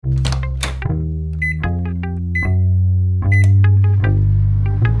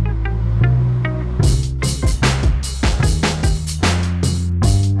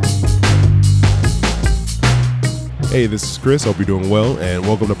Hey, this is Chris. Hope you're doing well, and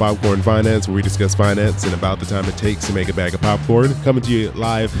welcome to Popcorn Finance, where we discuss finance and about the time it takes to make a bag of popcorn. Coming to you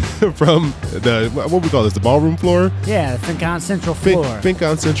live from what we call this, the ballroom floor? Yeah, the FinCon Central floor.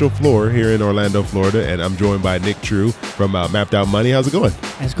 FinCon Central floor here in Orlando, Florida, and I'm joined by Nick True from Mapped Out Money. How's it going?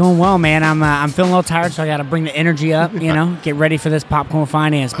 It's going well, man. I'm feeling a little tired, so I got to bring the energy up, get ready for this popcorn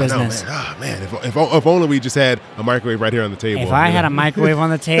finance business. I know, man. If only we just had a microwave right here on the table. If I had a microwave on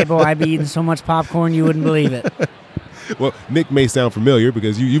the table, I'd be eating so much popcorn you wouldn't believe it. Well, Nick may sound familiar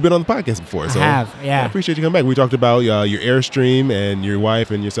because you've been on the podcast before. So I have, yeah. I appreciate you coming back. We talked about your Airstream and your wife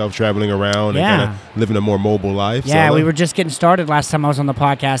and yourself traveling around and kind of living a more mobile life. Yeah, so, we were just getting started last time I was on the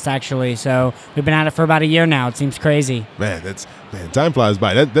podcast, actually. So we've been at it for about a year now. It seems crazy. Man, time flies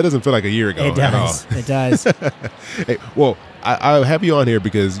by. That doesn't feel like a year ago at all. It does. Hey, well, I have you on here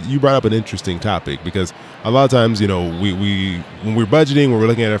because you brought up an interesting topic. Because a lot of times, we when we're budgeting, when we're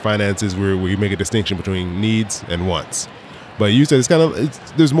looking at our finances, we make a distinction between needs and wants. But you said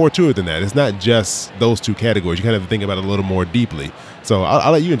there's more to it than that. It's not just those two categories. You kind of think about it a little more deeply. So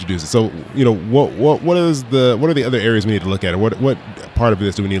I'll let you introduce it. So what are the other areas we need to look at? What part of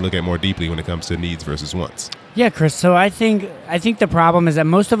this do we need to look at more deeply when it comes to needs versus wants? Yeah, Chris. So I think the problem is that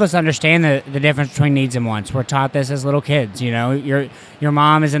most of us understand the difference between needs and wants. We're taught this as little kids. Your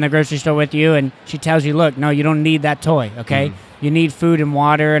mom is in the grocery store with you, and she tells you, "Look, no, you don't need that toy. Okay, You need food and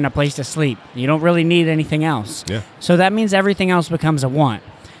water and a place to sleep. You don't really need anything else." Yeah. So that means everything else becomes a want.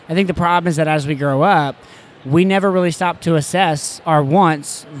 I think the problem is that as we grow up, we never really stop to assess our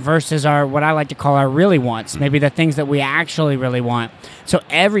wants versus our, what I like to call our really wants, maybe the things that we actually really want. So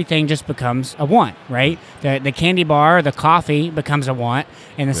everything just becomes a want, right? The candy bar, the coffee becomes a want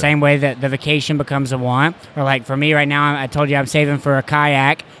in the same way that the vacation becomes a want. Or like for me right now, I told you I'm saving for a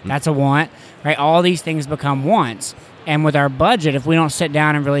kayak. That's a want, right? All these things become wants. And with our budget, if we don't sit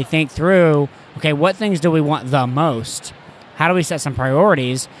down and really think through, okay, what things do we want the most? How do we set some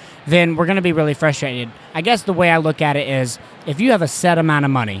priorities? Then we're going to be really frustrated. I guess the way I look at it is if you have a set amount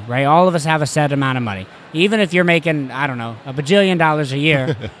of money, right? All of us have a set amount of money. Even if you're making, I don't know, $1 bajillion a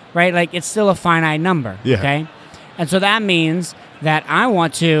year, right? Like it's still a finite number, okay? And so that means that I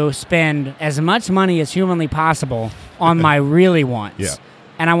want to spend as much money as humanly possible on my really wants. Yeah.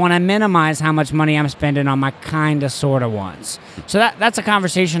 And I want to minimize how much money I'm spending on my kind of sort of wants. So that's a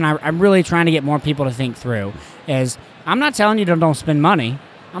conversation I'm really trying to get more people to think through. Is I'm not telling you don't spend money.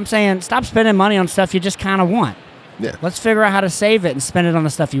 I'm saying stop spending money on stuff you just kind of want. Yeah. Let's figure out how to save it and spend it on the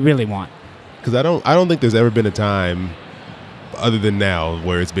stuff you really want. Because I don't think there's ever been a time other than now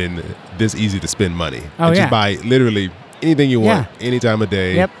where it's been this easy to spend money. And just buy literally anything you want, any time of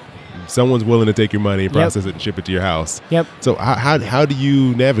day. Yep. Someone's willing to take your money, process it, and ship it to your house. Yep. So how do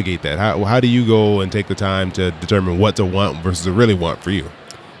you navigate that? How do you go and take the time to determine what's a want versus a really want for you?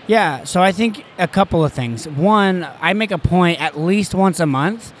 Yeah, so I think a couple of things. One, I make a point at least once a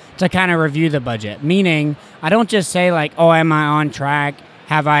month to kind of review the budget, meaning I don't just say like, oh, am I on track?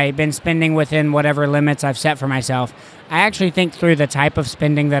 Have I been spending within whatever limits I've set for myself? I actually think through the type of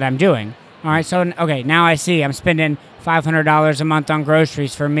spending that I'm doing. All right, so, okay, now I see I'm spending $500 a month on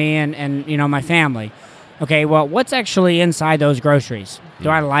groceries for me and my family. Okay, well, what's actually inside those groceries? Do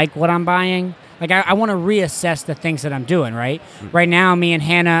I like what I'm buying? Like, I want to reassess the things that I'm doing, right? Right now, me and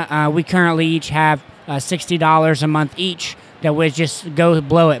Hannah, we currently each have $60 a month each that would just go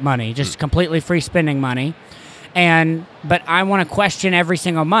blow it money, just completely free spending money. But I want to question every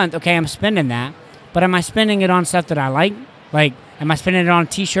single month, okay, I'm spending that, but am I spending it on stuff that I like? Like, am I spending it on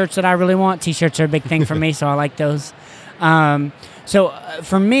T-shirts that I really want? T-shirts are a big thing for me, so I like those. So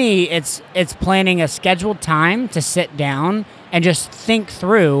for me, it's planning a scheduled time to sit down and just think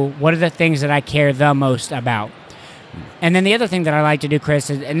through what are the things that I care the most about. And then the other thing that I like to do, Chris,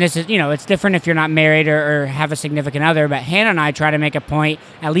 is, and this is, it's different if you're not married or have a significant other, but Hannah and I try to make a point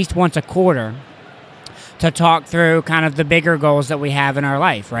at least once a quarter to talk through kind of the bigger goals that we have in our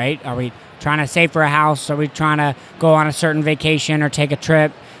life, right? Are we trying to save for a house? Are we trying to go on a certain vacation or take a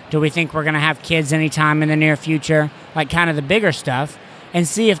trip? Do we think we're going to have kids anytime in the near future? Like kind of the bigger stuff, and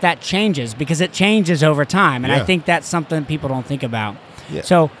see if that changes, because it changes over time. And I think that's something people don't think about. Yeah.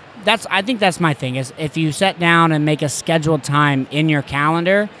 So I think that's my thing, is if you sit down and make a scheduled time in your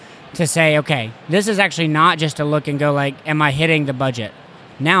calendar to say, okay, this is actually not just to look and go like, am I hitting the budget?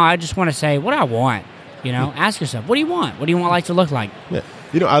 Now I just want to say, what do I want? Ask yourself, what do you want? What do you want life to look like? Yeah.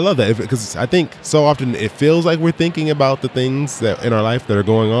 I love that, because I think so often it feels like we're thinking about the things that in our life that are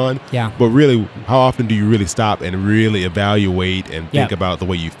going on. Yeah. But really, how often do you really stop and really evaluate and think about the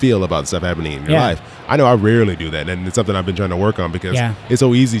way you feel about stuff happening in your life? I know I rarely do that, and it's something I've been trying to work on, because it's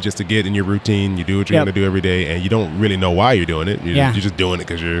so easy just to get in your routine. You do what you're going to do every day, and you don't really know why you're doing it. You're just doing it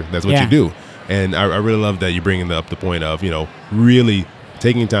because that's what you do. And I really love that you're bringing up the point of, really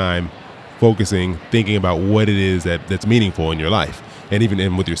taking time, focusing, thinking about what it is that's meaningful in your life. And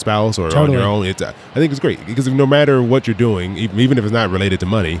even with your spouse or on your own, I think it's great because no matter what you're doing, even if it's not related to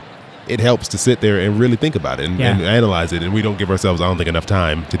money, it helps to sit there and really think about it and analyze it. And we don't give ourselves, I don't think, enough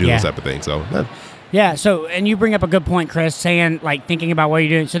time to do those type of things. So, yeah. So, and you bring up a good point, Chris, saying like thinking about what you're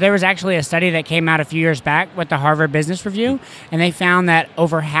doing. So there was actually a study that came out a few years back with the Harvard Business Review, and they found that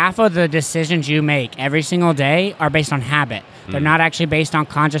over half of the decisions you make every single day are based on habit. They're not actually based on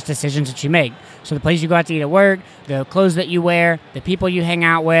conscious decisions that you make. So the place you go out to eat at work, the clothes that you wear, the people you hang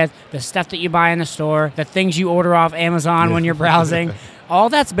out with, the stuff that you buy in the store, the things you order off Amazon when you're browsing, all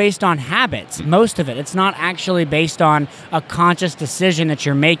that's based on habits, most of it. It's not actually based on a conscious decision that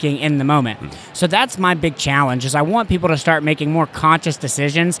you're making in the moment. So that's my big challenge is I want people to start making more conscious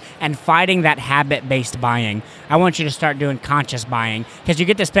decisions and fighting that habit-based buying. I want you to start doing conscious buying because you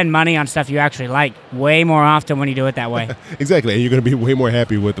get to spend money on stuff you actually like way more often when you do it that way. Exactly. And you're going to be way more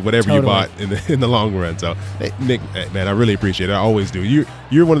happy with whatever you bought in the long run. So, hey, Nick, man, I really appreciate it. I always do.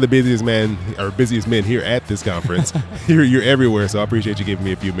 You're one of the busiest men here at this conference. You're everywhere. So I appreciate you giving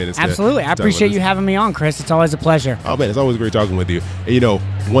me a few minutes. Absolutely. I appreciate you having me on, Chris. It's always a pleasure. Oh, man, it's always great talking with you. And,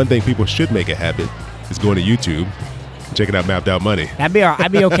 one thing people should make a habit is going to YouTube and checking out Mapped Out Money. I'd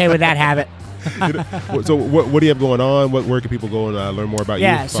be okay with that habit. So what do you have going on? Where can people go and learn more about you?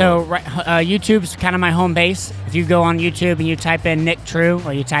 Yeah, so YouTube's kind of my home base. If you go on YouTube and you type in Nick True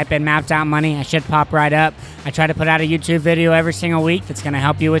or you type in Mapped Out Money, I should pop right up. I try to put out a YouTube video every single week that's going to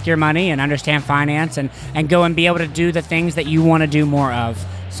help you with your money and understand finance and go and be able to do the things that you want to do more of.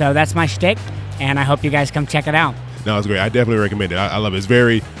 So that's my shtick, and I hope you guys come check it out. No, it's great. I definitely recommend it. I love it. It's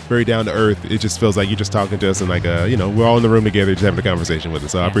very, very down to earth. It just feels like you're just talking to us and like, we're all in the room together just having a conversation with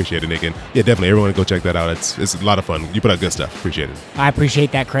us. So I appreciate it, Nick. And yeah, definitely everyone go check that out. It's a lot of fun. You put out good stuff. Appreciate it. I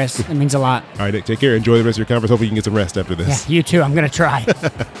appreciate that, Chris. It means a lot. All right, Nick, take care. Enjoy the rest of your conference. Hopefully you can get some rest after this. Yeah, you too. I'm going to try.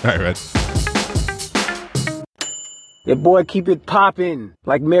 All right, Red. Your boy keep it poppin'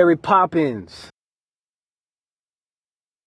 like Mary Poppins.